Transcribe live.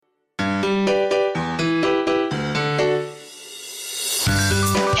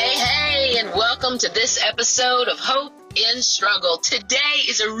welcome to this episode of Hope in Struggle. Today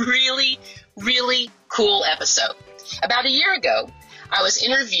is a really, really cool episode. About a year ago, I was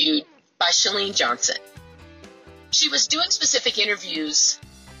interviewed by Chalene Johnson. She was doing specific interviews,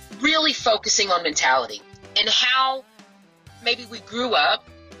 really focusing on mentality and how maybe we grew up,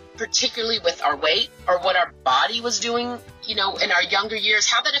 particularly with our weight or what our body was doing, in our younger years,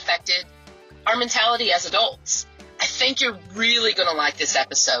 how that affected our mentality as adults. I think you're really going to like this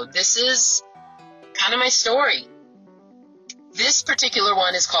episode. This is kind of my story. This particular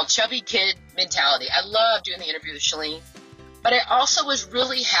one is called Chubby Kid Mentality. I love doing the interview with Chalene, but I also was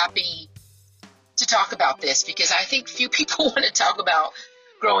really happy to talk about this because I think few people want to talk about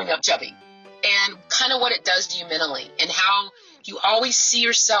growing up chubby and kind of what it does to you mentally and how you always see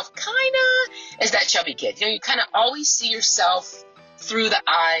yourself kind of as that chubby kid. You kind of always see yourself through the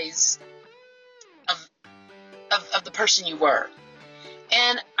eyes of the person you were.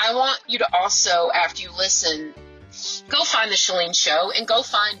 And I want you to also, after you listen, go find the Chalene Show and go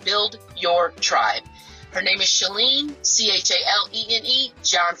find Build Your Tribe. Her name is Chalene, Chalene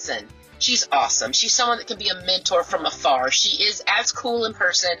Johnson. She's awesome. She's someone that can be a mentor from afar. She is as cool in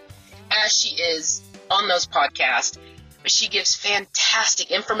person as she is on those podcasts, but she gives fantastic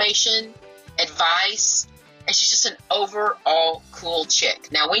information, advice, and she's just an overall cool chick.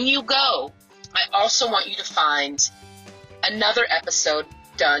 Now, when you go, I also want you to find another episode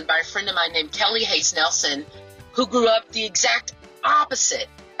done by a friend of mine named Kelly Hayes Nelson, who grew up the exact opposite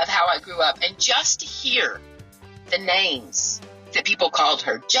of how I grew up. And just to hear the names that people called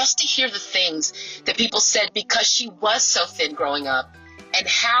her, just to hear the things that people said because she was so thin growing up and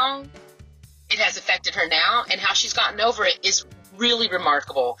how it has affected her now and how she's gotten over it is really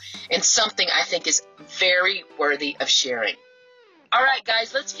remarkable and something I think is very worthy of sharing. All right,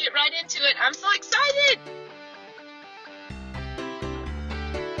 guys, let's get right into it. I'm so excited.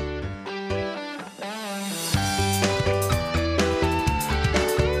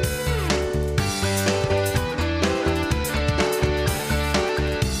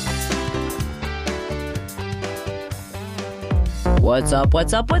 What's up,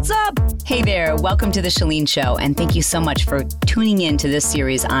 what's up, what's up? Hey there, welcome to the Chalene Show, and thank you so much for tuning in to this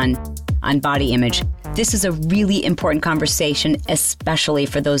series on body image. This is a really important conversation, especially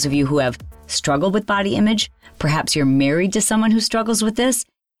for those of you who have struggled with body image. Perhaps you're married to someone who struggles with this,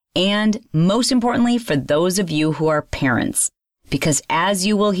 and most importantly, for those of you who are parents. Because as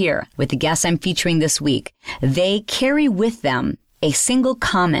you will hear with the guests I'm featuring this week, they carry with them a single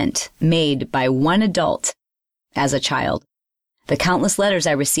comment made by one adult as a child. The countless letters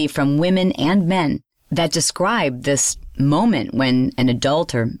I receive from women and men that describe this moment when an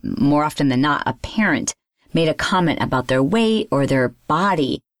adult, or more often than not, a parent, made a comment about their weight or their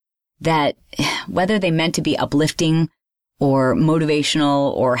body that, whether they meant to be uplifting or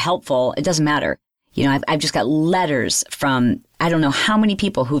motivational or helpful, it doesn't matter. I've just got letters from I don't know how many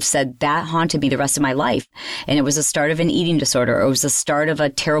people who've said that haunted me the rest of my life. And it was the start of an eating disorder, or it was the start of a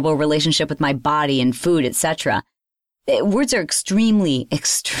terrible relationship with my body and food, etc. Words are extremely,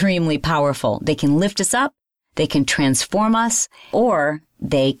 extremely powerful. They can lift us up, they can transform us, or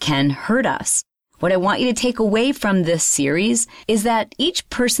they can hurt us. What I want you to take away from this series is that each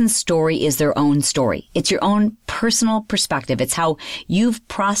person's story is their own story. It's your own personal perspective. It's how you've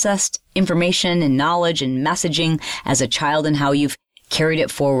processed information and knowledge and messaging as a child and how you've carried it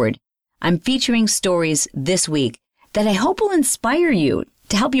forward. I'm featuring stories this week that I hope will inspire you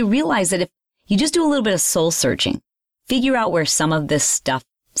to help you realize that if you just do a little bit of soul searching, figure out where some of this stuff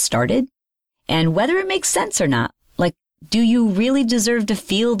started and whether it makes sense or not. Like, do you really deserve to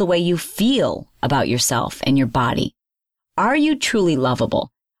feel the way you feel about yourself and your body? Are you truly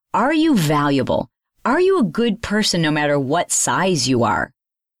lovable? Are you valuable? Are you a good person no matter what size you are?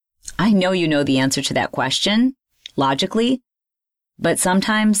 I know you know the answer to that question, logically, but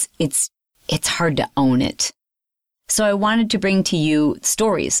sometimes it's hard to own it. So I wanted to bring to you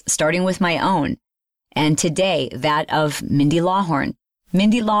stories, starting with my own. And today, that of Mindy Lawhorn.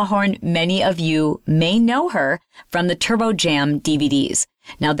 Mindy Lawhorn, many of you may know her from the Turbo Jam DVDs.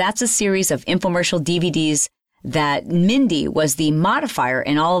 Now, that's a series of infomercial DVDs that Mindy was the modifier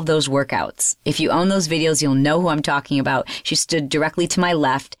in all of those workouts. If you own those videos, you'll know who I'm talking about. She stood directly to my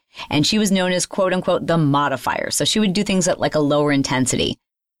left, and she was known as, quote unquote, the modifier. So she would do things at like a lower intensity.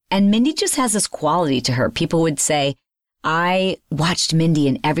 And Mindy just has this quality to her. People would say, I watched Mindy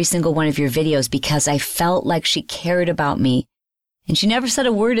in every single one of your videos because I felt like she cared about me. And she never said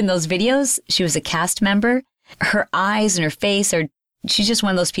a word in those videos. She was a cast member. Her eyes and her face she's just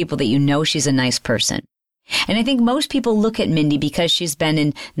one of those people that you know she's a nice person. And I think most people look at Mindy because she's been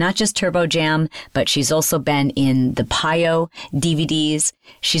in not just Turbo Jam, but she's also been in the PiYo DVDs.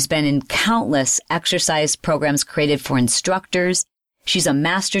 She's been in countless exercise programs created for instructors. She's a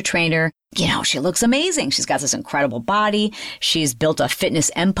master trainer. You know, she looks amazing. She's got this incredible body. She's built a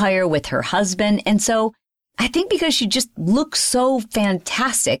fitness empire with her husband. And so I think because she just looks so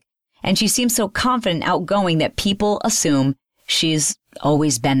fantastic and she seems so confident and outgoing that people assume she's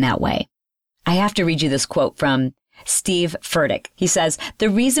always been that way. I have to read you this quote from Steve Furtick. He says, "The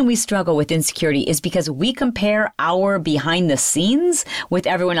reason we struggle with insecurity is because we compare our behind the scenes with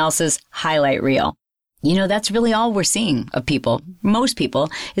everyone else's highlight reel." You know, that's really all we're seeing of people. Most people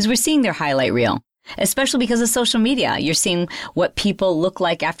is we're seeing their highlight reel, especially because of social media. You're seeing what people look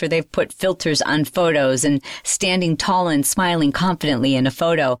like after they've put filters on photos and standing tall and smiling confidently in a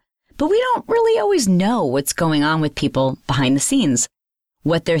photo. But we don't really always know what's going on with people behind the scenes,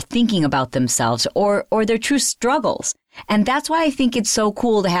 what they're thinking about themselves or their true struggles. And that's why I think it's so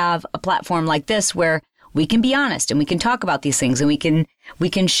cool to have a platform like this where we can be honest and we can talk about these things and we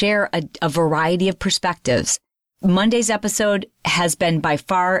can share a variety of perspectives. Monday's episode has been by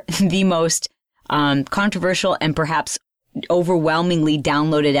far the most controversial and perhaps overwhelmingly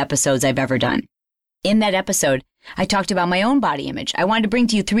downloaded episodes I've ever done. In that episode, I talked about my own body image. I wanted to bring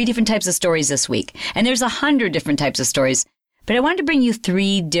to you 3 different types of stories this week. And there's 100 different types of stories, but I wanted to bring you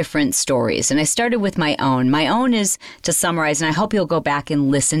 3 different stories. And I started with my own. My own is to summarize, and I hope you'll go back and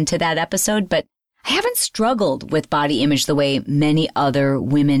listen to that episode, but I haven't struggled with body image the way many other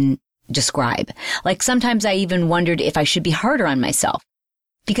women describe. Like sometimes I even wondered if I should be harder on myself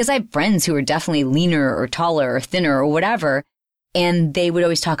because I have friends who are definitely leaner or taller or thinner or whatever. And they would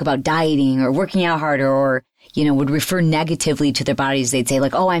always talk about dieting or working out harder or, you know, would refer negatively to their bodies. They'd say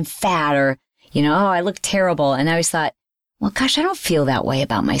like, oh, I'm fat or, you know, oh, I look terrible. And I always thought, well, gosh, I don't feel that way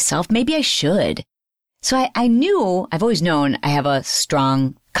about myself. Maybe I should. So I've always known I have a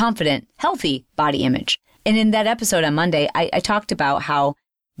strong, confident, healthy body image. And in that episode on Monday, I talked about how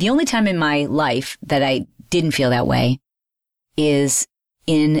the only time in my life that I didn't feel that way is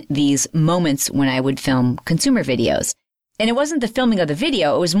in these moments when I would film consumer videos. And it wasn't the filming of the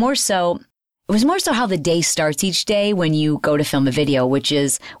video. It was more so how the day starts each day when you go to film a video, which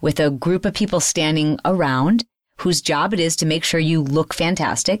is with a group of people standing around whose job it is to make sure you look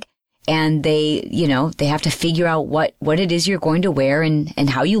fantastic. And they have to figure out what it is you're going to wear and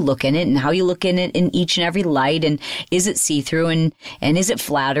how you look in it and how you look in it in each and every light. And is it see-through and is it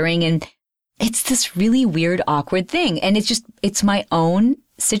flattering? And it's this really weird, awkward thing. And it's my own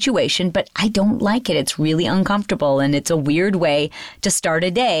situation, but I don't like it. It's really uncomfortable. And it's a weird way to start a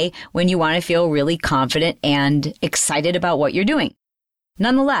day when you want to feel really confident and excited about what you're doing.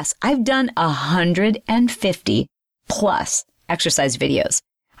 Nonetheless, I've done 150 plus exercise videos.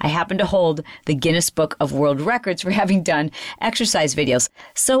 I happen to hold the Guinness Book of World Records for having done exercise videos.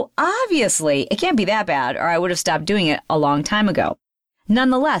 So obviously, it can't be that bad, or I would have stopped doing it a long time ago.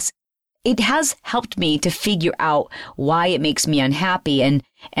 Nonetheless, it has helped me to figure out why it makes me unhappy and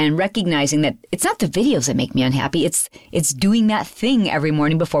recognizing that it's not the videos that make me unhappy. It's doing that thing every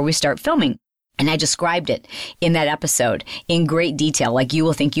morning before we start filming. And I described it in that episode in great detail, like you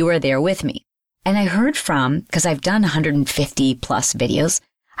will think you were there with me. And I heard because I've done 150 plus videos,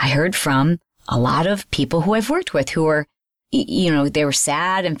 I heard from a lot of people who I've worked with who were, they were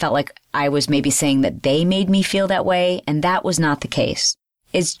sad and felt like I was maybe saying that they made me feel that way. And that was not the case.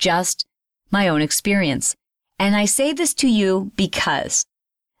 It's just my own experience. And I say this to you because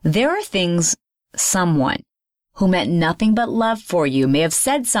there are things someone who meant nothing but love for you may have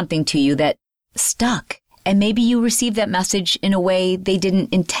said something to you that stuck. And maybe you received that message in a way they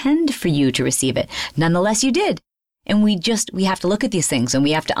didn't intend for you to receive it. Nonetheless, you did. And we have to look at these things and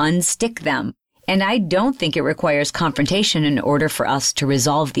we have to unstick them. And I don't think it requires confrontation in order for us to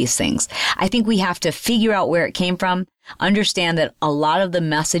resolve these things. I think we have to figure out where it came from, understand that a lot of the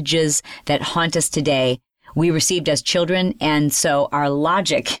messages that haunt us today, we received as children. And so our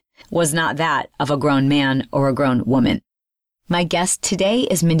logic was not that of a grown man or a grown woman. My guest today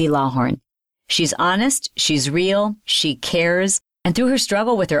is Mindy Lawhorn. She's honest, she's real, she cares, and through her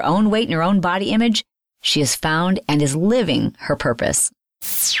struggle with her own weight and her own body image, she has found and is living her purpose.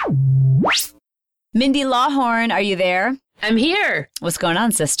 Mindy Lawhorn, are you there? I'm here. What's going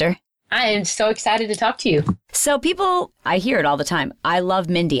on, sister? I am so excited to talk to you. So I hear it all the time. I love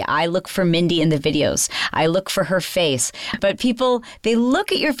Mindy. I look for Mindy in the videos. I look for her face. But people, they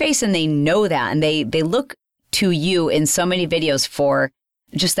look at your face and they know that. And they look to you in so many videos for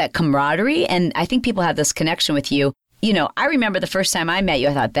just that camaraderie. And I think people have this connection with you. I remember the first time I met you,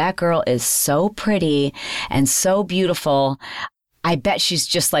 I thought, that girl is so pretty and so beautiful. I bet she's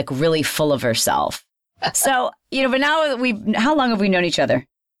just like really full of herself. So, but now how long have we known each other?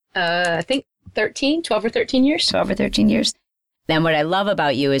 I think 12 or 13 years. 12 or 13 years. Then what I love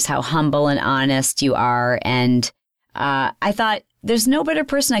about you is how humble and honest you are. And I thought there's no better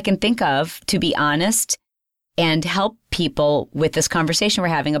person I can think of to be honest and help people with this conversation we're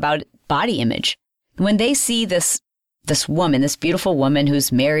having about body image. When they see this woman, this beautiful woman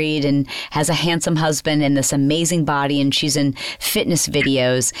who's married and has a handsome husband and this amazing body, and she's in fitness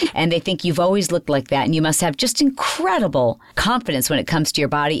videos, and they think you've always looked like that, and you must have just incredible confidence when it comes to your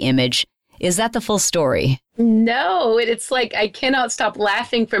body image. Is that the full story? No, it's like I cannot stop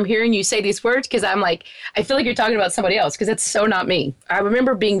laughing from hearing you say these words because I'm like, I feel like you're talking about somebody else because it's so not me. I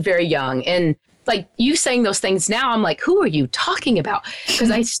remember being very young and like you saying those things now, I'm like, who are you talking about?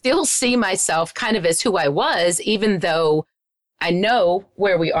 Because I still see myself kind of as who I was, even though I know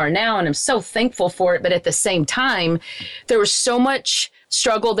where we are now and I'm so thankful for it. But at the same time, there was so much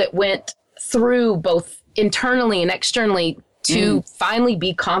struggle that went through both internally and externally to finally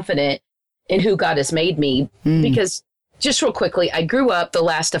be confident in who God has made me. Because just real quickly, I grew up the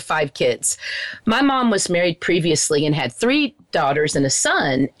last of 5 kids. My mom was married previously and had 3 daughters and a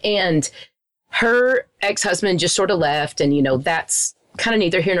son. And her ex-husband just sort of left. And, that's kind of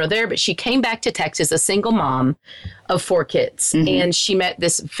neither here nor there. But she came back to Texas, a single mom of 4 kids. And she met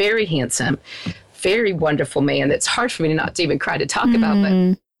this very handsome, very wonderful man that's hard for me not to even cry to talk about.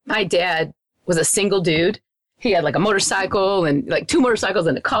 But my dad was a single dude. He had like a motorcycle and like 2 motorcycles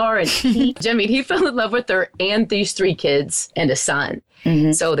and a car. And he fell in love with her and these 3 kids and a son.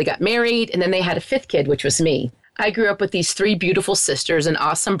 So they got married and then they had a 5th kid, which was me. I grew up with these 3 beautiful sisters, an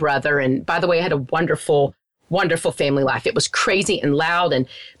awesome brother. And by the way, I had a wonderful, wonderful family life. It was crazy and loud. And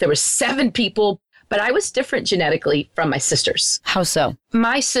there were 7 people, but I was different genetically from my sisters. How so?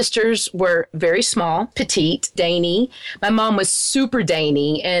 My sisters were very small, petite, dainty. My mom was super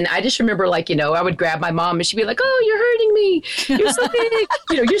dainty. And I just remember I would grab my mom and she'd be like, oh, you're hurting me. You're so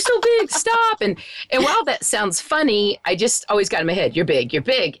big. You're so big. Stop. And while that sounds funny, I just always got in my head, you're big, you're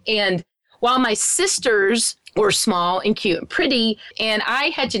big. And while my sisters were small and cute and pretty, and I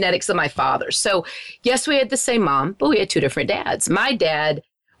had genetics of my father. So yes, we had the same mom, but we had 2 different dads. My dad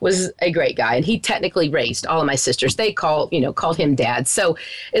was a great guy, and he technically raised all of my sisters. They called him dad. So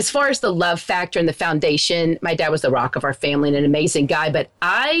as far as the love factor and the foundation, my dad was the rock of our family and an amazing guy, but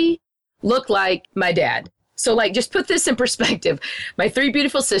I look like my dad. So just put this in perspective. My 3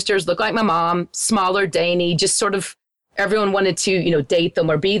 beautiful sisters look like my mom, smaller, dainty, just sort of everyone wanted to, date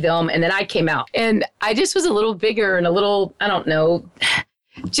them or be them. And then I came out and I just was a little bigger and a little, I don't know,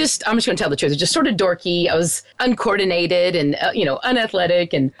 I'm just going to tell the truth. Just sort of dorky. I was uncoordinated and,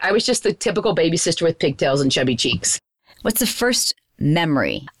 unathletic. And I was just the typical baby sister with pigtails and chubby cheeks. What's the first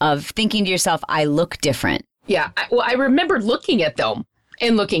memory of thinking to yourself, I look different? Yeah. I remember looking at them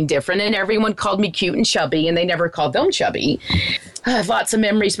and looking different. And everyone called me cute and chubby and they never called them chubby. I have lots of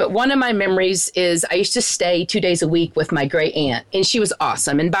memories, but one of my memories is I used to stay 2 days a week with my great aunt, and she was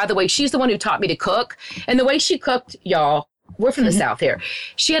awesome. And by the way, she's the one who taught me to cook. And the way she cooked, y'all, we're from the South here.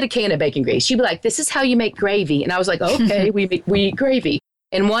 She had a can of bacon grease. She'd be like, this is how you make gravy. And I was like, okay, we eat gravy.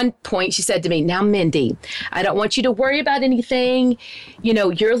 And one point she said to me, now, Mindy, I don't want you to worry about anything.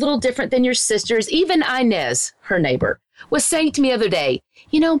 You're a little different than your sisters. Even Inez, her neighbor, was saying to me the other day,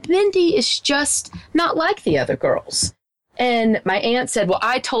 Mindy is just not like the other girls. And my aunt said, well,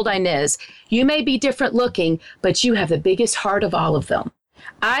 I told Inez, you may be different looking, but you have the biggest heart of all of them.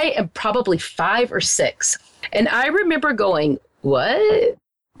 I am probably 5 or 6. And I remember going, what?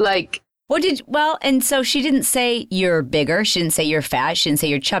 And so she didn't say you're bigger. She didn't say you're fat. She didn't say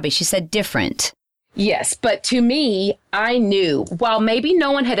you're chubby. She said different. Yes. But to me, I knew, while maybe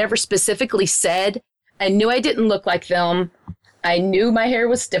no one had ever specifically said, I knew I didn't look like them. I knew my hair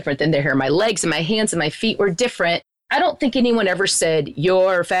was different than their hair. My legs and my hands and my feet were different. I don't think anyone ever said,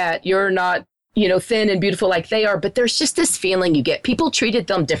 you're fat, you're not, thin and beautiful like they are. But there's just this feeling you get. People treated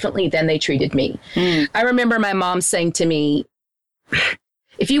them differently than they treated me. I remember my mom saying to me,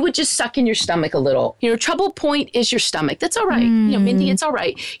 if you would just suck in your stomach a little, trouble point is your stomach. That's all right. Mindy, it's all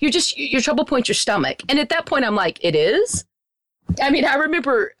right. Your trouble point's your stomach. And at that point, I'm like, it is? I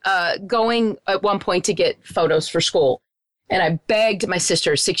remember going at one point to get photos for school. And I begged my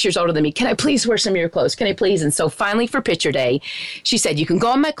sister, 6 years older than me, can I please wear some of your clothes? Can I please? And so finally for picture day, she said, you can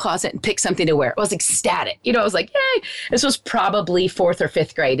go in my closet and pick something to wear. I was ecstatic. I was like, yay. This was probably 4th or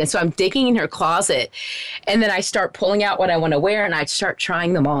 5th grade. And so I'm digging in her closet and then I start pulling out what I want to wear and I start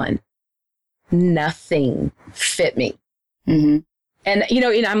trying them on. Nothing fit me. And,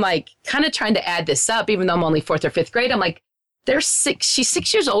 and I'm like kind of trying to add this up, even though I'm only 4th or 5th grade. I'm like, she's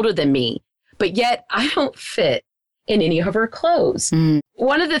 6 years older than me, but yet I don't fit in any of her clothes.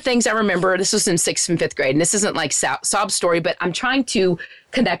 One of the things I remember, this was in 6th and 5th grade, and this isn't like sob story, but I'm trying to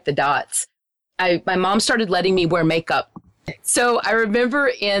connect the dots. My mom started letting me wear makeup. So I remember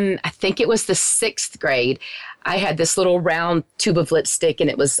I think it was the 6th grade, I had this little round tube of lipstick,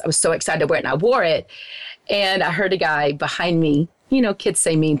 and I was so excited to wear it, and I wore it. And I heard a guy behind me, kids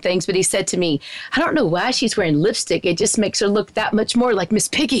say mean things, but he said to me, I don't know why she's wearing lipstick. It just makes her look that much more like Miss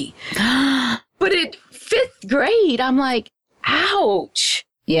Piggy. But at 5th grade, I'm like, ouch.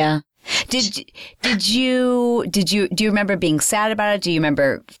 Yeah. Do you remember being sad about it? Do you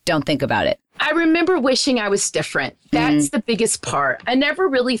remember, don't think about it? I remember wishing I was different. That's the biggest part. I never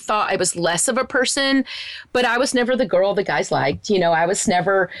really thought I was less of a person, but I was never the girl the guys liked. I was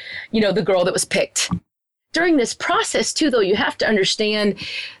never, the girl that was picked. During this process, too, though, you have to understand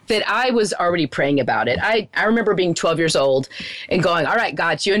that I was already praying about it. I remember being 12 years old and going, all right,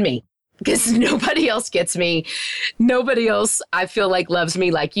 God, it's you and me, because nobody else gets me. Nobody else, I feel like, loves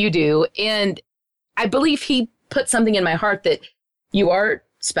me like you do. And I believe he put something in my heart that you are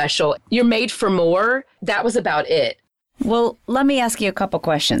special. You're made for more. That was about it. Well, let me ask you a couple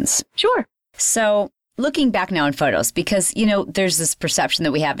questions. Sure. So looking back now in photos, because, there's this perception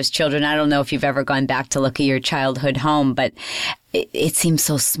that we have as children. I don't know if you've ever gone back to look at your childhood home, but it seems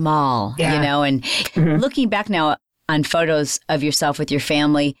so small, and looking back now on photos of yourself with your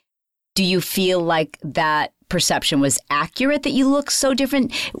family, do you feel like that perception was accurate, that you look so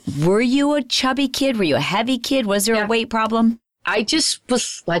different? Were you a chubby kid? Were you a heavy kid? Was there a weight problem? I just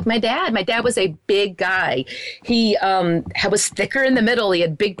was like my dad. My dad was a big guy. He was thicker in the middle. He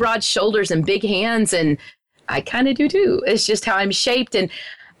had big, broad shoulders and big hands. And I kind of do too. It's just how I'm shaped. And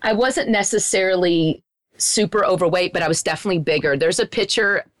I wasn't necessarily super overweight, but I was definitely bigger. There's a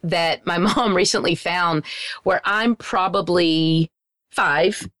picture that my mom recently found where I'm probably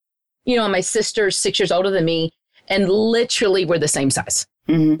 5. My sister's 6 years older than me. And literally we're the same size.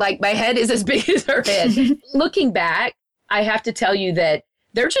 Like my head is as big as her head. Looking back, I have to tell you that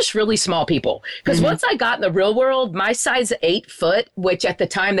they're just really small people. Because once I got in the real world, my size 8 foot, which at the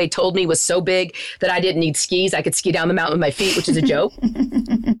time they told me was so big that I didn't need skis. I could ski down the mountain with my feet, which is a joke.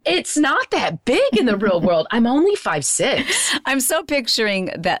 It's not that big in the real world. I'm only 5'6". I'm so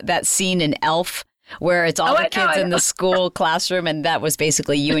picturing that scene in Elf, where it's all the kids in the school classroom, and that was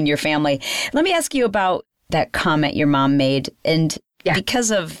basically you and your family. Let me ask you about that comment your mom made. And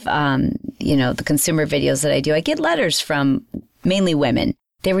because of, the consumer videos that I do, I get letters from mainly women.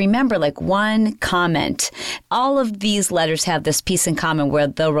 They remember like one comment. All of these letters have this piece in common where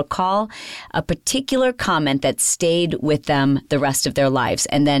they'll recall a particular comment that stayed with them the rest of their lives.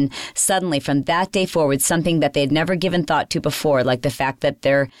 And then suddenly from that day forward, something that they'd never given thought to before, like the fact that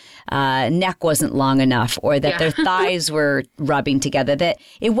their neck wasn't long enough or that their thighs were rubbing together, that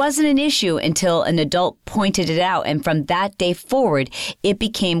it wasn't an issue until an adult pointed it out. And from that day forward, it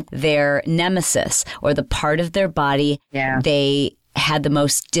became their nemesis, or the part of their body they had the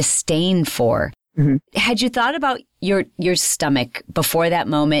most disdain for. Had you thought about your stomach before that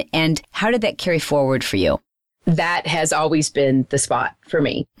moment, and how did that carry forward for you? That has always been the spot for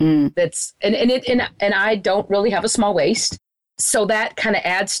me. That's and I don't really have a small waist, so that kind of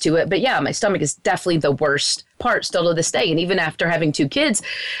adds to it. But yeah, my stomach is definitely the worst part still to this day. And even after having 2 kids,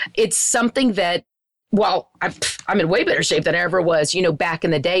 it's something that, well, I'm in way better shape than I ever was, back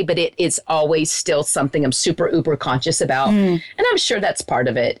in the day, but it is always still something I'm super uber conscious about. And I'm sure that's part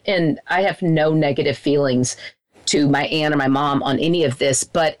of it. And I have no negative feelings to my aunt or my mom on any of this,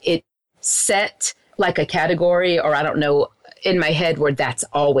 but it set like a category, or I don't know, in my head where that's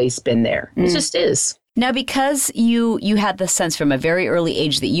always been there. It just is. Now, because you had the sense from a very early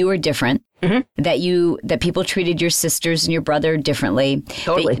age that you were different, that people treated your sisters and your brother differently,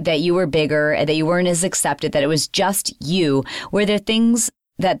 that you were bigger, that you weren't as accepted, that it was just you. Were there things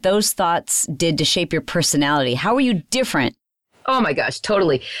that those thoughts did to shape your personality? How were you different? Oh my gosh,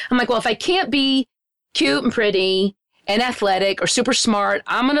 totally. I'm like, well, if I can't be cute and pretty and athletic or super smart,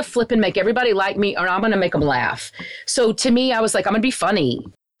 I'm going to flip and make everybody like me, or I'm going to make them laugh. So to me, I was like, I'm going to be funny.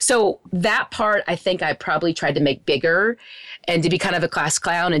 So that part, I think I probably tried to make bigger and to be kind of a class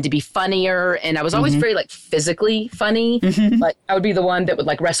clown and to be funnier. And I was always very like physically funny. Like I would be the one that would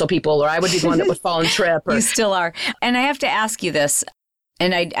like wrestle people, or I would be the one that would fall and trip. Or... You still are. And I have to ask you this,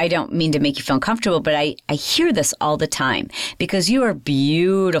 and I don't mean to make you feel uncomfortable, but I hear this all the time because you are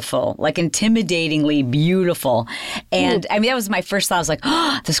beautiful, like intimidatingly beautiful. And I mean, that was my first thought. I was like,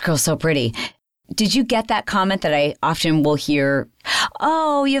 oh, this girl's so pretty. Did you get that comment that I often will hear?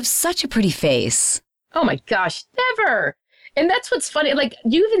 Oh, you have such a pretty face. Oh my gosh, never. And that's what's funny. Like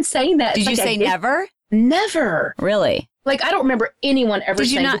you even saying that. Did you say never? Never. Really? Like I don't remember anyone ever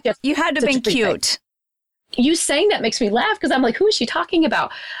saying that. You had to have been cute. you saying that makes me laugh because I'm like, who is she talking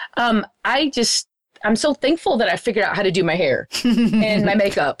about? I'm so thankful that I figured out how to do my hair and my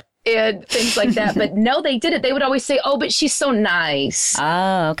makeup and things like that. But no, they did it. They would always say, oh, but she's so nice.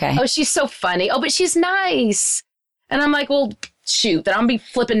 Oh, okay. Oh, she's so funny. Oh, but she's nice. And I'm like, well, shoot, then I'll be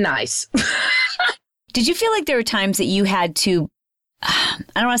flipping nice. Did you feel like there were times that you had to, I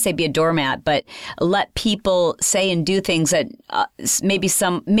don't want to say be a doormat, but let people say and do things that maybe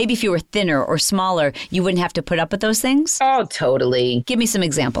if you were thinner or smaller, you wouldn't have to put up with those things? Oh, totally. Give me some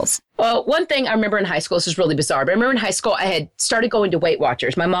examples. Well, one thing I remember in high school, this is really bizarre, but I remember in high school, I had started going to Weight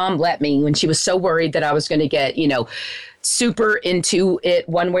Watchers. My mom let me when she was so worried that I was going to get, super into it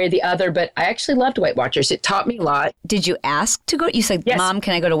one way or the other. But I actually loved Weight Watchers. It taught me a lot. Did you ask to go? You said, yes. Mom,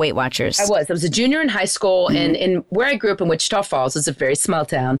 can I go to Weight Watchers? I was a junior in high school. And in where I grew up in Wichita Falls is a very small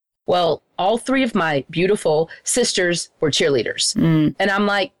town. Well, all three of my beautiful sisters were cheerleaders. And I'm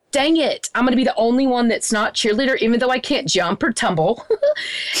like, dang it, I'm going to be the only one that's not cheerleader, even though I can't jump or tumble.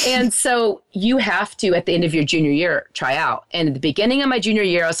 And so you have to, at the end of your junior year, try out. And at the beginning of my junior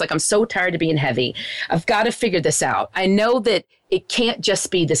year, I was like, I'm so tired of being heavy. I've got to figure this out. I know that it can't just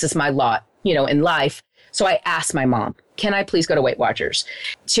be, this is my lot, in life. So I asked my mom, can I please go to Weight Watchers?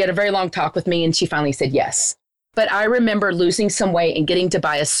 She had a very long talk with me and she finally said yes. But I remember losing some weight and getting to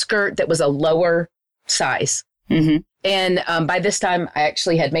buy a skirt that was a lower size. Mm-hmm. And by this time, I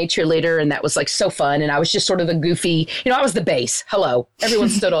actually had made cheerleader, and that was like so fun. And I was just sort of the goofy, I was the base. Hello. Everyone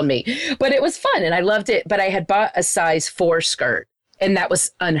stood on me. But it was fun, and I loved it. But I had bought a size 4 skirt, and that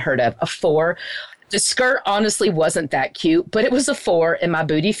was unheard of, a 4. The skirt honestly wasn't that cute, but it was a 4, and my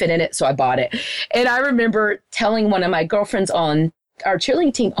booty fit in it, so I bought it. And I remember telling one of my girlfriends on our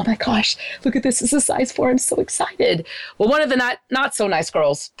cheerleading team, oh my gosh, look at this. It's a size 4. I'm so excited. Well, one of the not so nice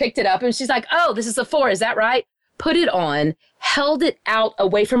girls picked it up, and she's like, oh, this is a 4. Is that right? Put it on, held it out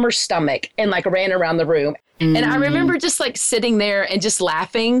away from her stomach, and like ran around the room. And I remember just like sitting there and just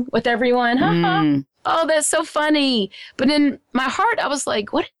laughing with everyone. Oh, that's so funny. But in my heart, I was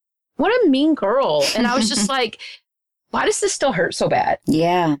like, what a mean girl. And I was just like, why does this still hurt so bad?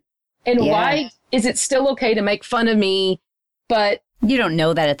 Yeah. And why is it still okay to make fun of me? But you don't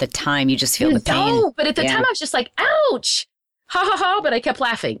know that at the time. You just feel the pain. No, but at the time I was just like, ouch, ha ha ha. But I kept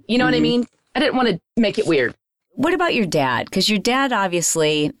laughing. You know what I mean? I didn't want to make it weird. What about your dad? Because your dad,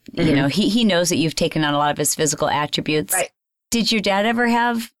 obviously, he knows that you've taken on a lot of his physical attributes. Right. Did your dad ever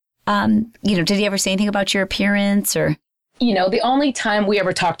have, did he ever say anything about your appearance or? The only time we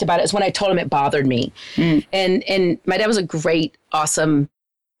ever talked about it is when I told him it bothered me. And my dad was a great, awesome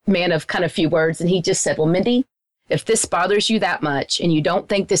man of kind of few words. And he just said, well, Mindy, if this bothers you that much and you don't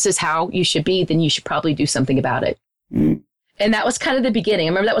think this is how you should be, then you should probably do something about it. And that was kind of the beginning. I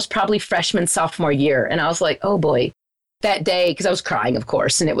remember that was probably freshman, sophomore year. And I was like, oh boy, that day, because I was crying, of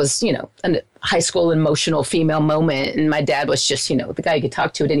course. And it was, a high school emotional female moment. And my dad was just, the guy you could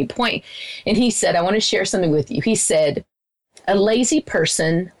talk to at any point. And he said, I want to share something with you. He said, a lazy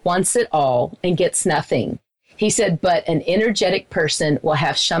person wants it all and gets nothing. He said, but an energetic person will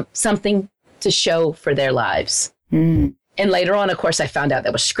have something to show for their lives. And later on, of course, I found out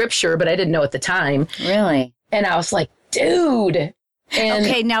that was scripture, but I didn't know at the time. Really? And I was like, dude. And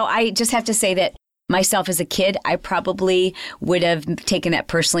okay, now I just have to say that myself as a kid, I probably would have taken that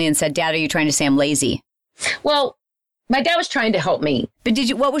personally and said, Dad, are you trying to say I'm lazy? Well, my dad was trying to help me. But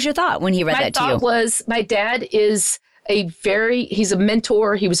what was your thought when he read that to you? My thought was, my dad is he's a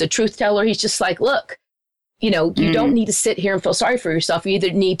mentor. He was a truth teller. He's just like, look, you don't need to sit here and feel sorry for yourself. You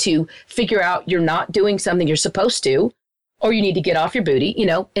either need to figure out you're not doing something you're supposed to, or you need to get off your booty,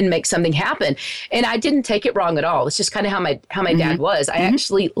 and make something happen. And I didn't take it wrong at all. It's just kind of how my dad was. I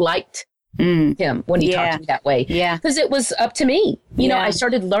actually liked him when he talked to me that way. Yeah. Because it was up to me. I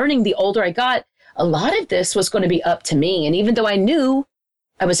started learning the older I got, a lot of this was going to be up to me. And even though I knew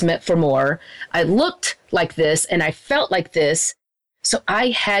I was meant for more, I looked like this and I felt like this. So I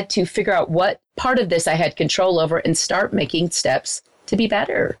had to figure out what part of this I had control over and start making steps to be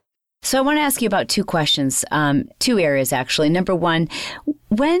better. So I want to ask you about 2 questions, 2 areas, actually. Number 1,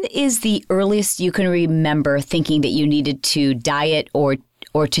 when is the earliest you can remember thinking that you needed to diet or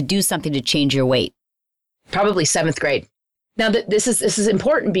to do something to change your weight? Probably 7th grade. Now, this is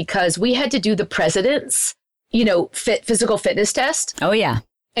important because we had to do the president's, physical fitness test. Oh, yeah.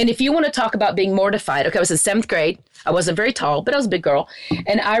 And if you want to talk about being mortified, okay, I was in 7th grade. I wasn't very tall, but I was a big girl.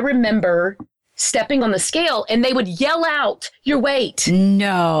 And I remember stepping on the scale and they would yell out your weight.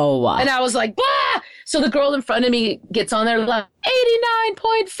 No. And I was like, bah! So the girl in front of me gets on there like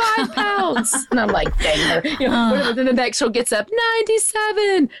 89.5 pounds. And I'm like, dang her. Then the next girl gets up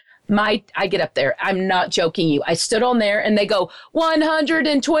 97. I get up there. I'm not joking you. I stood on there and they go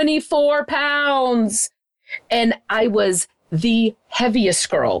 124 pounds. And I was the heaviest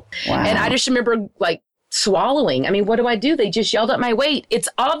girl. Wow. And I just remember like swallowing. I mean, what do I do? They just yelled at my weight. It's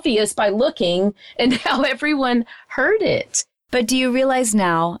obvious by looking and how everyone heard it. But do you realize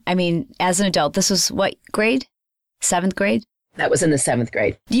now, I mean, as an adult, this was what grade? 7th grade? That was in the 7th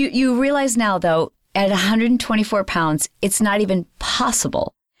grade. You realize now, though, at 124 pounds, it's not even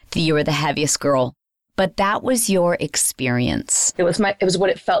possible that you were the heaviest girl. But that was your experience. It was what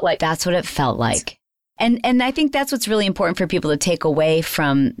it felt like. That's what it felt like. And I think that's what's really important for people to take away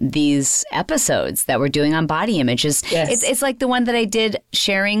from these episodes that we're doing on body images. Yes. It's like the one that I did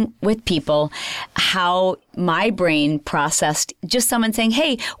sharing with people, how my brain processed just someone saying,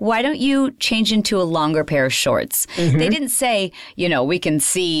 hey, why don't you change into a longer pair of shorts? Mm-hmm. They didn't say, we can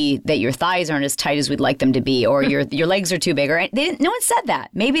see that your thighs aren't as tight as we'd like them to be, or your legs are too big. Or no one said that.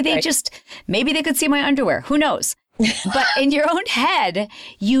 Maybe they maybe they could see my underwear. Who knows? But in your own head,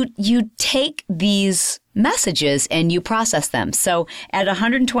 you take these messages and you process them. So at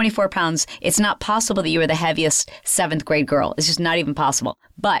 124 pounds, it's not possible that you were the heaviest 7th grade girl. It's just not even possible.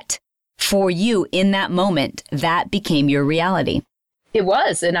 But for you in that moment, that became your reality. It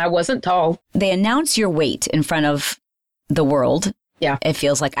was, and I wasn't tall. They announce your weight in front of the world. Yeah. It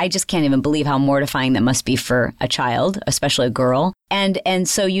feels like, I just can't even believe how mortifying that must be for a child, especially a girl. And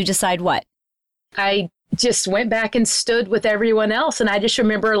so you decide what? I just went back and stood with everyone else. And I just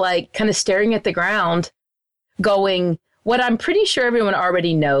remember like kind of staring at the ground going, what I'm pretty sure everyone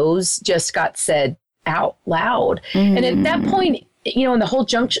already knows just got said out loud. Mm. And at that point, in the whole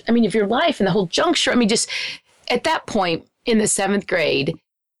juncture, of your life and the whole juncture, just at that point in the 7th grade,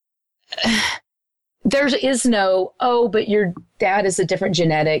 there is no, but your dad is a different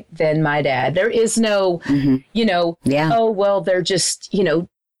genetic than my dad. There is no, oh, well, they're just,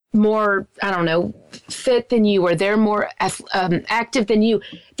 more, I don't know, fit than you, or they're more active than you.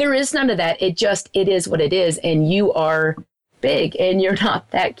 There is none of that. It is what it is. And you are big and you're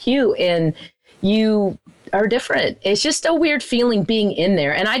not that cute and you are different. It's just a weird feeling being in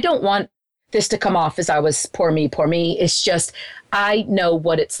there. And I don't want this to come off as I was poor me. It's just, I know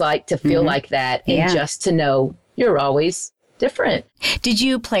what it's like to feel like that. And just to know you're always different. Did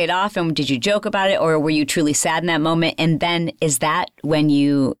you play it off and did you joke about it, or were you truly sad in that moment? And then is that when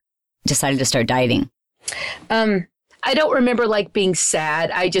you decided to start dieting? I don't remember like being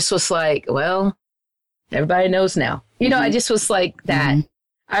sad. I just was like, well, everybody knows now. I just was like that. Mm-hmm.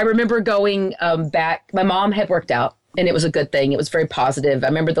 I remember going back. My mom had worked out and it was a good thing. It was very positive. I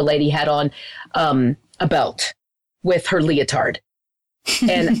remember the lady had on a belt with her leotard.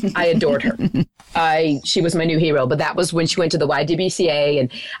 And I adored her. She was my new hero, but that was when she went to the YWCA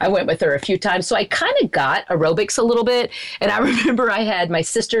and I went with her a few times. So I kind of got aerobics a little bit. And I remember I had my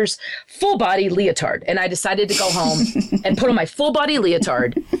sister's full body leotard and I decided to go home and put on my full body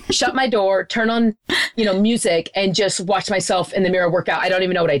leotard, shut my door, turn on, music and just watch myself in the mirror work out. I don't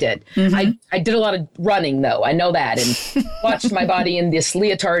even know what I did. Mm-hmm. I did a lot of running though. I know that, and watched my body in this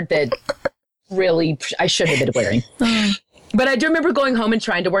leotard that really I shouldn't have been wearing. But I do remember going home and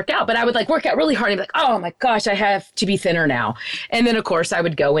trying to work out. But I would like work out really hard and be like, oh my gosh, I have to be thinner now. And then, of course, I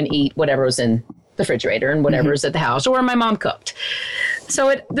would go and eat whatever was in the refrigerator and whatever was at the house or my mom cooked.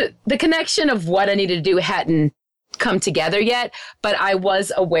 So the connection of what I needed to do hadn't come together yet. But I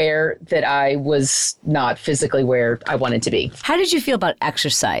was aware that I was not physically where I wanted to be. How did you feel about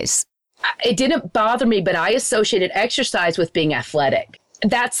exercise? It didn't bother me, but I associated exercise with being athletic.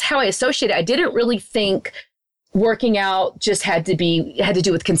 That's how I associated it. I didn't really think working out just had to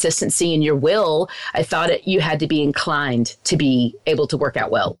do with consistency and your will. I thought you had to be inclined to be able to work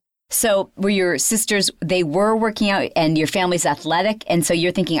out well. So were your sisters, they were working out and your family's athletic. And so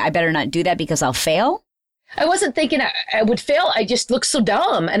you're thinking, I better not do that because I'll fail? I wasn't thinking I would fail. I just looked so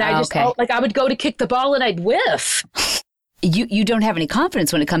dumb. And I just felt like I would go to kick the ball and I'd whiff. You don't have any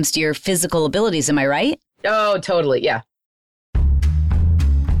confidence when it comes to your physical abilities. Am I right? Oh, totally. Yeah.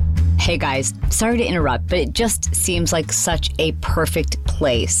 Hey guys, sorry to interrupt, but it just seems like such a perfect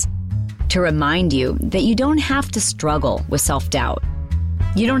place to remind you that you don't have to struggle with self-doubt.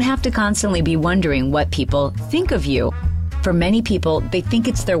 You don't have to constantly be wondering what people think of you. For many people, they think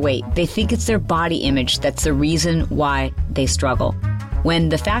it's their weight. They think it's their body image that's the reason why they struggle. When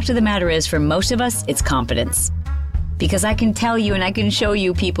the fact of the matter is, for most of us, it's confidence. Because I can tell you and I can show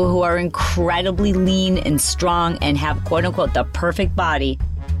you people who are incredibly lean and strong and have quote unquote the perfect body,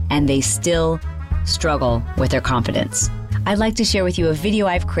 and they still struggle with their confidence. I'd like to share with you a video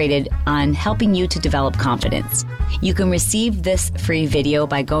I've created on helping you to develop confidence. You can receive this free video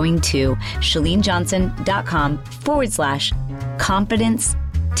by going to chalenejohnson.com/confidence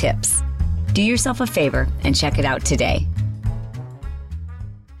tips. Do yourself a favor and check it out today.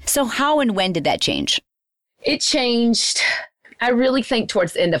 So how and when did that change? It changed, I really think,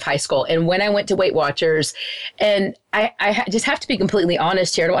 towards the end of high school. And when I went to Weight Watchers, and I just have to be completely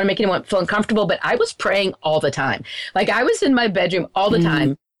honest here. I don't want to make anyone feel uncomfortable, but I was praying all the time. Like I was in my bedroom all the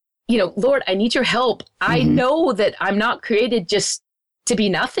time. You know, Lord, I need your help. I know that I'm not created just to be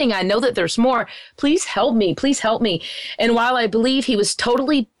nothing. I know that there's more. Please help me. Please help me. And while I believe he was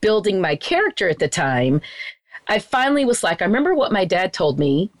totally building my character at the time, I finally was like, I remember what my dad told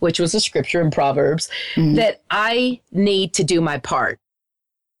me, which was a scripture in Proverbs, that I need to do my part.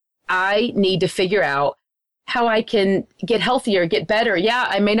 I need to figure out how I can get healthier, get better. Yeah,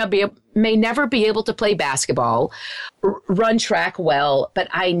 I may never be able to play basketball, run track well, but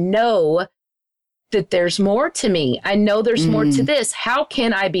I know that there's more to me. I know there's more to this. How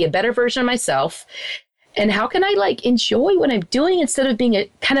can I be a better version of myself? And how can I like enjoy what I'm doing instead of being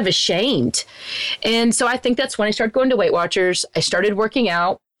kind of ashamed? And so I think that's when I started going to Weight Watchers. I started working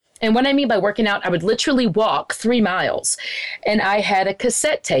out. And what I mean by working out, I would literally walk 3 miles. And I had a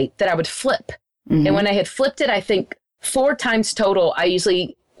cassette tape that I would flip. And when I had flipped it, I think 4 times total, I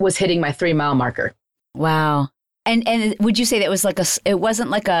usually was hitting my 3-mile marker. Wow. And would you say that was like it wasn't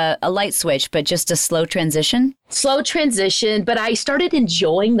like a light switch, but just a slow transition? Slow transition, but I started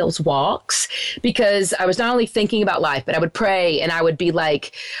enjoying those walks because I was not only thinking about life, but I would pray and I would be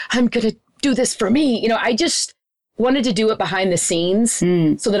like, I'm going to do this for me. You know, I just wanted to do it behind the scenes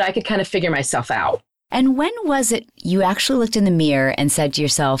so that I could kind of figure myself out. And when was it you actually looked in the mirror and said to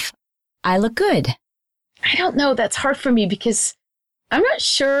yourself, I look good? I don't know. That's hard for me because I'm not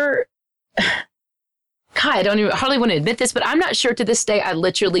sure. God, I don't even hardly want to admit this, but I'm not sure to this day. I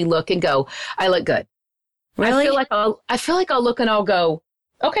literally look and go, I look good. Really? I feel like I'll look and I'll go,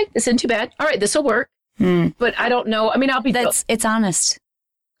 okay, this isn't too bad. All right, this will work. But I don't know. I mean, it's honest.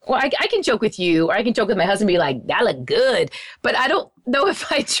 Well, I can joke with you, or I can joke with my husband and be like, I look good. But I don't know if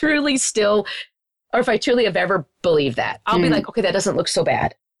I truly have ever believed that. I'll be like, okay, that doesn't look so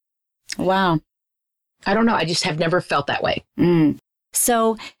bad. Wow. I don't know. I just have never felt that way.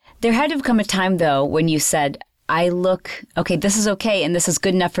 So there had to have come a time, though, when you said, okay, this is okay, and this is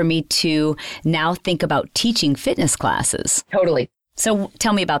good enough for me to now think about teaching fitness classes. Totally. So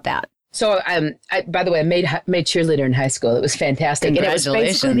tell me about that. So, by the way, I made cheerleader in high school. It was fantastic. Congratulations. And it was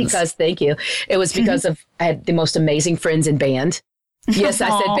basically because, thank you. It was because I had the most amazing friends in band. Yes, I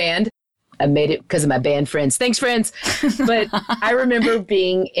said band. I made it because of my band friends. Thanks, friends. But I remember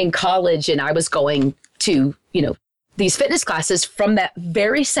being in college and I was going to, these fitness classes from that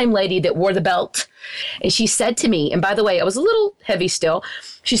very same lady that wore the belt. And she said to me, and by the way, I was a little heavy still.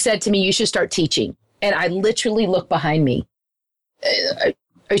 She said to me, you should start teaching. And I literally looked behind me. Are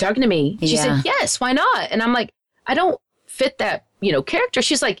you talking to me? She said, yes, why not? And I'm like, I don't fit that, character.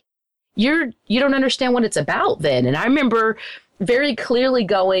 She's like, you don't understand what it's about then. And I remember very clearly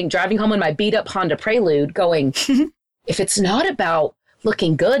driving home in my beat up Honda Prelude going, if it's not about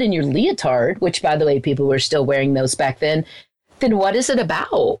looking good in your leotard, which by the way, people were still wearing those back then what is it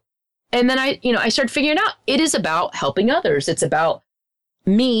about? And then I started figuring out it is about helping others. It's about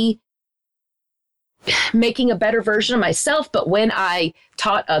me making a better version of myself. But when I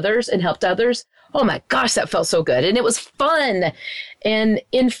taught others and helped others, oh my gosh, that felt so good. And it was fun. And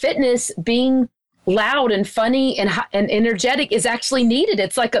in fitness, being loud and funny and energetic is actually needed.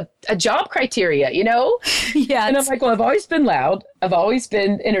 It's like a job criteria, Yeah. And I'm like, well, I've always been loud. I've always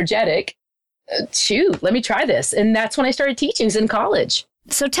been energetic. Shoot, let me try this. And that's when I started teaching in college.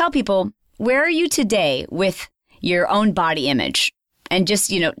 So tell people, where are you today with your own body image? And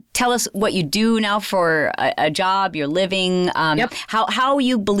just, tell us what you do now for a job, your living, Yep. how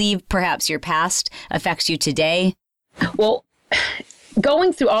you believe perhaps your past affects you today. Well,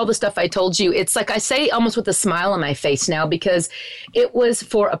 going through all the stuff I told you, it's like I say almost with a smile on my face now because it was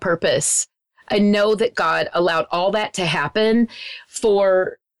for a purpose. I know that God allowed all that to happen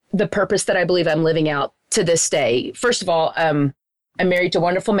for the purpose that I believe I'm living out to this day. First of all, I'm married to a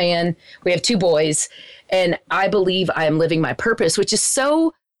wonderful man. We have 2 boys, and I believe I am living my purpose, which is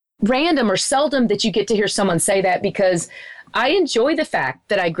so random or seldom that you get to hear someone say that because I enjoy the fact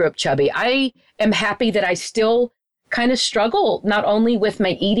that I grew up chubby. I am happy that I still kind of struggle, not only with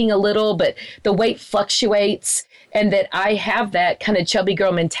my eating a little, but the weight fluctuates and that I have that kind of chubby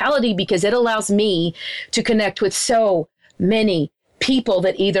girl mentality because it allows me to connect with so many people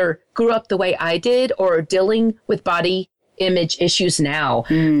that either grew up the way I did or are dealing with body image issues now.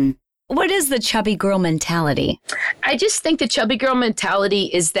 What is the chubby girl mentality? I just think the chubby girl mentality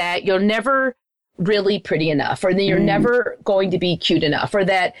is that you're never really pretty enough or that you're never going to be cute enough or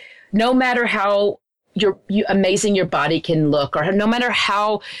that no matter how amazing your body can look or no matter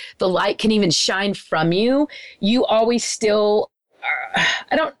how the light can even shine from you, you always still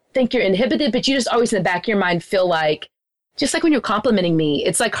think you're inhibited, but you just always in the back of your mind feel like, just like when you're complimenting me,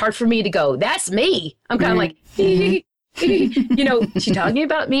 it's like hard for me to go, that's me. I'm kind of like, you know, she talking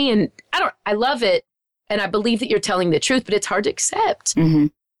about me, and I love it. And I believe that you're telling the truth, but it's hard to accept. Mm-hmm.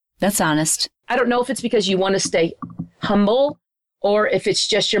 That's honest. I don't know if it's because you want to stay humble or if it's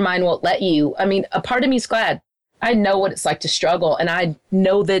just your mind won't let you. I mean, a part of me is glad. I know what it's like to struggle, and I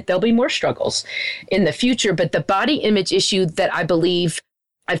know that there'll be more struggles in the future. But the body image issue that I believe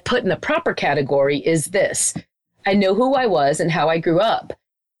I've put in the proper category is this. I know who I was and how I grew up.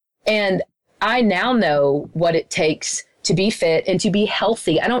 And I now know what it takes to be fit and to be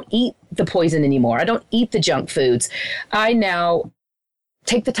healthy. I don't eat the poison anymore. I don't eat the junk foods. I now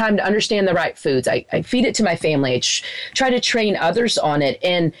take the time to understand the right foods. I feed it to my family. I try to train others on it.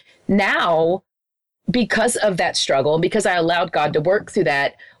 And now, because of that struggle, because I allowed God to work through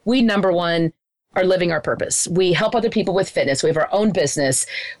that, we, number one, are living our purpose. We help other people with fitness. We have our own business.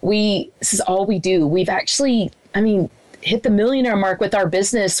 This is all we do. We've actually, hit the millionaire mark with our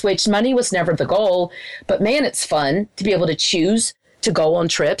business, which money was never the goal. But man, it's fun to be able to choose to go on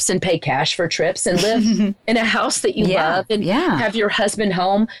trips and pay cash for trips and live in a house that you love and have your husband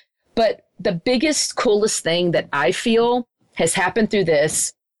home. But the biggest, coolest thing that I feel has happened through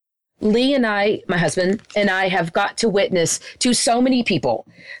this, Lee and I, my husband and I, have got to witness to so many people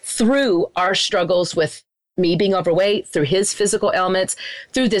through our struggles with me being overweight, through his physical ailments,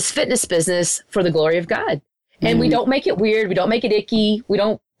 through this fitness business for the glory of God. And we don't make it weird. We don't make it icky. We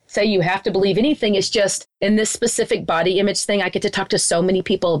don't say you have to believe anything. It's just in this specific body image thing, I get to talk to so many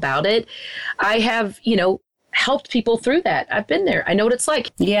people about it. I have, helped people through that. I've been there. I know what it's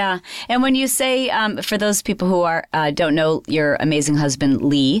like. Yeah. And when you say, for those people who don't know your amazing husband,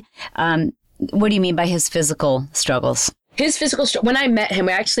 Lee, what do you mean by his physical struggles? His physical when I met him,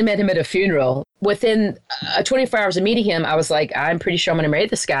 I actually met him at a funeral. Within 24 hours of meeting him, I was like, I'm pretty sure I'm going to marry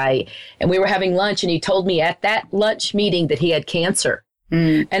this guy. And we were having lunch, and he told me at that lunch meeting that he had cancer.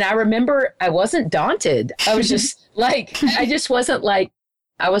 And I remember I wasn't daunted. I was just like,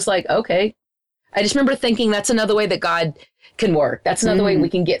 I was like, okay. I just remember thinking that's another way that God can work. That's another way we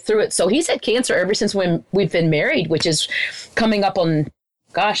can get through it. So he's had cancer ever since when we've been married, which is coming up on,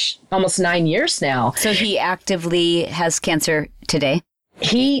 almost 9 years now. So he actively has cancer today?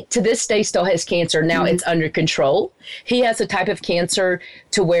 He, to this day, still has cancer. Now it's under control. He has a type of cancer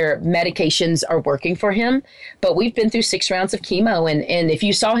to where medications are working for him. But we've been through 6 rounds of chemo. And if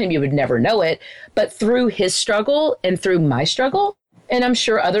you saw him, you would never know it. But through his struggle and through my struggle, and I'm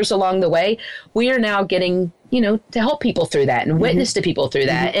sure others along the way, we are now getting, to help people through that and witness to people through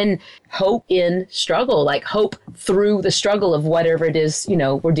that and hope in struggle, like hope through the struggle of whatever it is,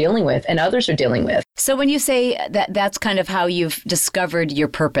 we're dealing with and others are dealing with. So when you say that, that's kind of how you've discovered your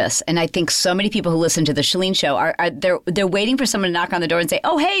purpose. And I think so many people who listen to the Chalene Show they're waiting for someone to knock on the door and say,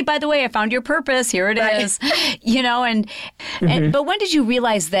 oh, hey, by the way, I found your purpose. Here it is. And but when did you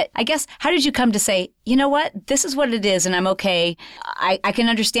realize that, I guess, how did you come to say, you know what, this is what it is and I'm okay. I can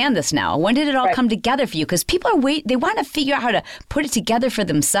understand this now. When did it all come together for you? Because people they want to figure out how to put it together for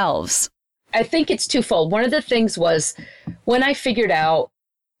themselves. I think it's twofold. One of the things was when I figured out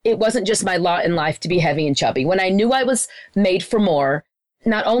it wasn't just my lot in life to be heavy and chubby. When I knew I was made for more,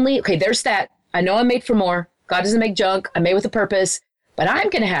 not only, there's that. I know I'm made for more. God doesn't make junk. I'm made with a purpose, but I'm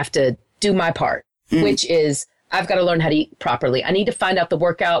going to have to do my part, which is I've got to learn how to eat properly. I need to find out the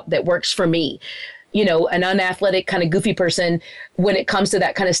workout that works for me. An unathletic kind of goofy person when it comes to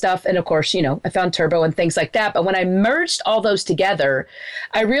that kind of stuff. And of course, I found Turbo and things like that. But when I merged all those together,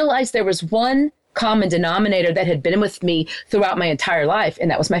 I realized there was one common denominator that had been with me throughout my entire life.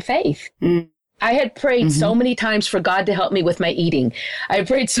 And that was my faith. I had prayed so many times for God to help me with my eating. I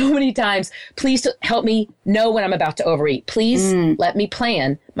prayed so many times, please help me know when I'm about to overeat. Please let me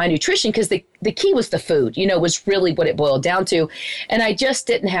plan my nutrition, because the key was the food, was really what it boiled down to. And I just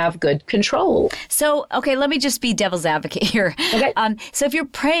didn't have good control. So, let me just be devil's advocate here. Okay. So if you're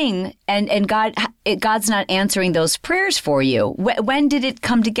praying and God's not answering those prayers for you, when did it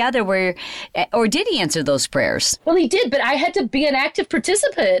come together or did he answer those prayers? Well, he did, but I had to be an active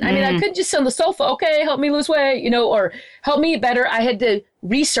participant. I mean, I couldn't just sit on the sofa, okay, help me lose weight, or help me eat better. I had to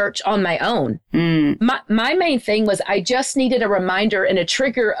research on my own. My main thing was I just needed a reminder and a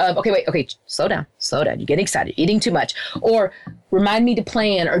trigger of, okay, slow down. You're getting excited, eating too much, or remind me to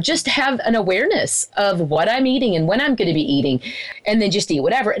plan, or just have an awareness of what I'm eating and when I'm going to be eating, and then just eat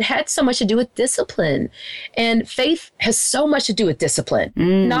whatever. It had so much to do with discipline, and faith has so much to do with discipline,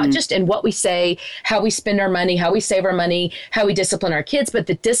 not just in what we say, how we spend our money, how we save our money, how we discipline our kids, but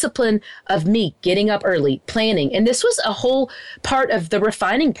the discipline of me getting up early, planning. And this was a whole part of the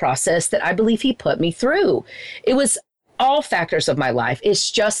refining process that I believe he put me through. It was all factors of my life. It's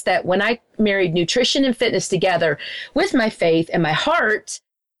just that when I married nutrition and fitness together with my faith and my heart,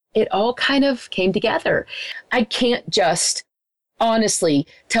 it all kind of came together. I can't just honestly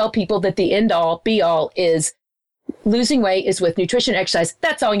tell people that the end all be all is losing weight is with nutrition, exercise.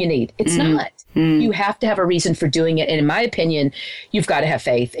 That's all you need. It's not. You have to have a reason for doing it. And in my opinion, you've got to have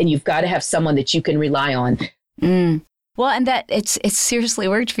faith and you've got to have someone that you can rely on. Well, and that it's seriously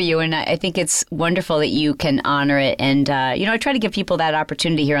worked for you. And I think it's wonderful that you can honor it. And, I try to give people that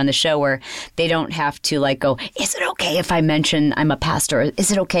opportunity here on the show where they don't have to like go, is it okay if I mention I'm a pastor?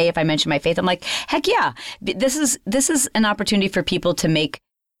 Is it okay if I mention my faith? I'm like, heck yeah. This is an opportunity for people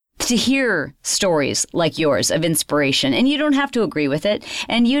to hear stories like yours of inspiration. And you don't have to agree with it.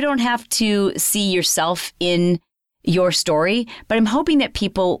 And you don't have to see yourself in your story, but I'm hoping that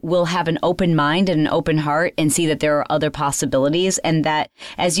people will have an open mind and an open heart and see that there are other possibilities and that,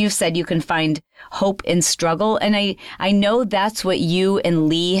 as you've said, you can find hope in struggle. And I know that's what you and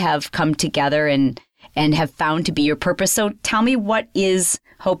Lee have come together and have found to be your purpose. So tell me, what is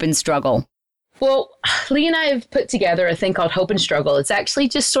Hope and Struggle? Well, Lee and I have put together a thing called Hope and Struggle. It's actually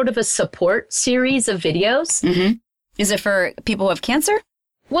just sort of a support series of videos. Mm-hmm. Is it for people who have cancer?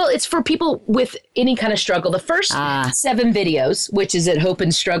 Well, it's for people with any kind of struggle. The first 7 videos, which is at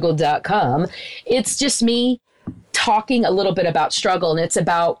hopeandstruggle.com, it's just me talking a little bit about struggle. And it's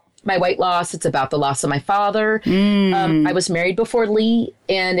about my weight loss. It's about the loss of my father. I was married before Lee.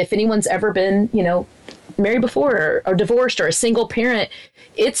 And if anyone's ever been, married before or divorced or a single parent,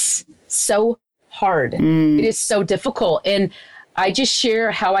 it's so hard. It is so difficult. And I just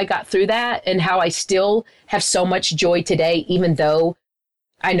share how I got through that and how I still have so much joy today, even though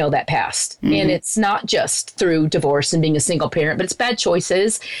I know that passed. And it's not just through divorce and being a single parent, but it's bad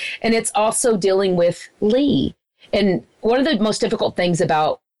choices. And it's also dealing with Lee. And one of the most difficult things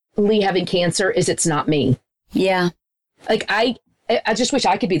about Lee having cancer is it's not me. Yeah. Like I just wish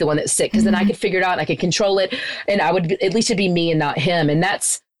I could be the one that's sick because then I could figure it out and I could control it. And I would, at least it'd be me and not him. And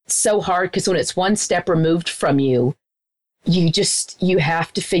that's so hard because when it's one step removed from you, you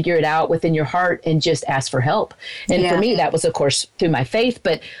have to figure it out within your heart and just ask for help. And for me, that was, of course, through my faith.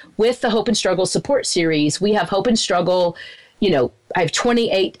 But with the Hope and Struggle support series, we have Hope and Struggle. I have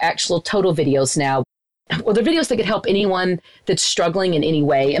 28 actual total videos now. Well, they're videos that could help anyone that's struggling in any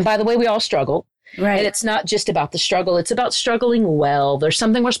way. And by the way, we all struggle. Right. And it's not just about the struggle. It's about struggling well. There's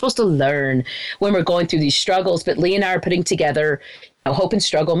something we're supposed to learn when we're going through these struggles. But Lee and I are putting together Hope and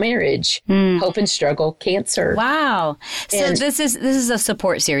Struggle Marriage, Hope and Struggle Cancer. Wow. So this is a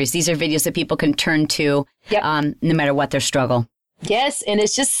support series. These are videos that people can turn to no matter what their struggle. Yes. And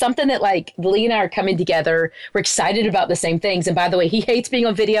it's just something that like Lee and I are coming together. We're excited about the same things. And by the way, he hates being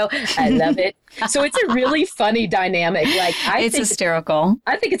on video. I love it. So it's a really funny dynamic. Like it's hysterical.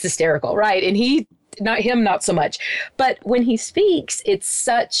 I think it's hysterical. Right. And not so much. But when he speaks, it's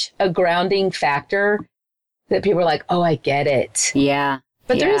such a grounding factor that people are like, oh, I get it. Yeah.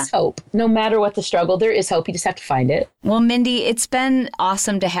 But there is hope. No matter what the struggle, there is hope. You just have to find it. Well, Mindy, it's been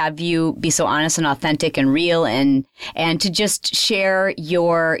awesome to have you be so honest and authentic and real and to just share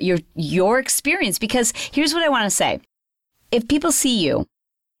your experience. Because here's what I want to say. If people see you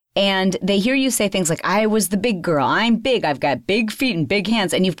and they hear you say things like, I was the big girl, I'm big, I've got big feet and big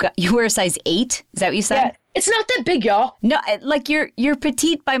hands, and you wear a size 8, is that what you said? Yeah. It's not that big, y'all. No, like you're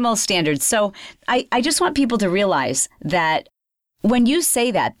petite by most standards. So I just want people to realize that when you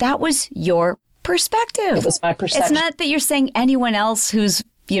say that was your perspective. It was my perception. It's not that you're saying anyone else who's,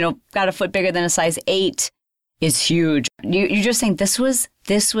 got a foot bigger than a size 8 is huge. You're just saying this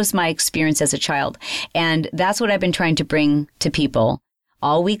was my experience as a child. And that's what I've been trying to bring to people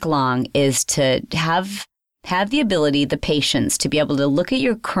all week long, is to have the ability, the patience to be able to look at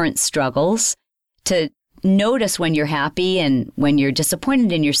your current struggles, to notice when you're happy and when you're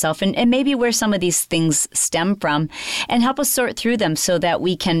disappointed in yourself, and maybe where some of these things stem from, and help us sort through them so that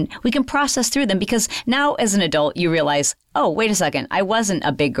we can process through them. Because now as an adult, you realize, oh, wait a second, I wasn't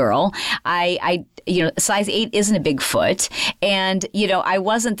a big girl. I size 8 isn't a big foot. And, I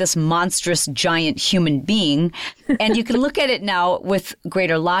wasn't this monstrous giant human being. And you can look at it now with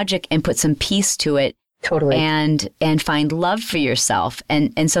greater logic and put some peace to it. Totally. And find love for yourself.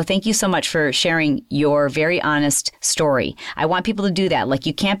 And so thank you so much for sharing your very honest story. I want people to do that. Like,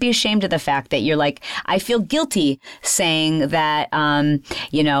 you can't be ashamed of the fact that you're like, I feel guilty saying that,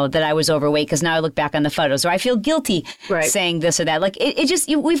 that I was overweight because now I look back on the photos, or I feel guilty saying this or that. Like,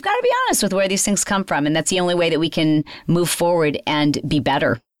 we've got to be honest with where these things come from. And that's the only way that we can move forward and be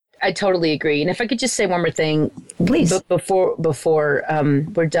better. I totally agree. And if I could just say one more thing, please, before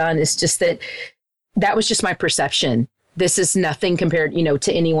we're done, it's just that was just my perception. this is nothing compared,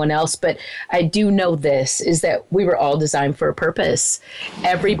 to anyone else. But I do know this is that we were all designed for a purpose.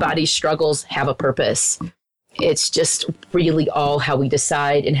 Everybody's struggles have a purpose. It's just really all how we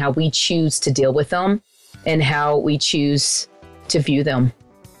decide and how we choose to deal with them and how we choose to view them.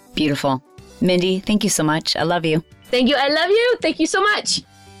 Beautiful. Mindy, thank you so much. I love you. Thank you. I love you. Thank you so much.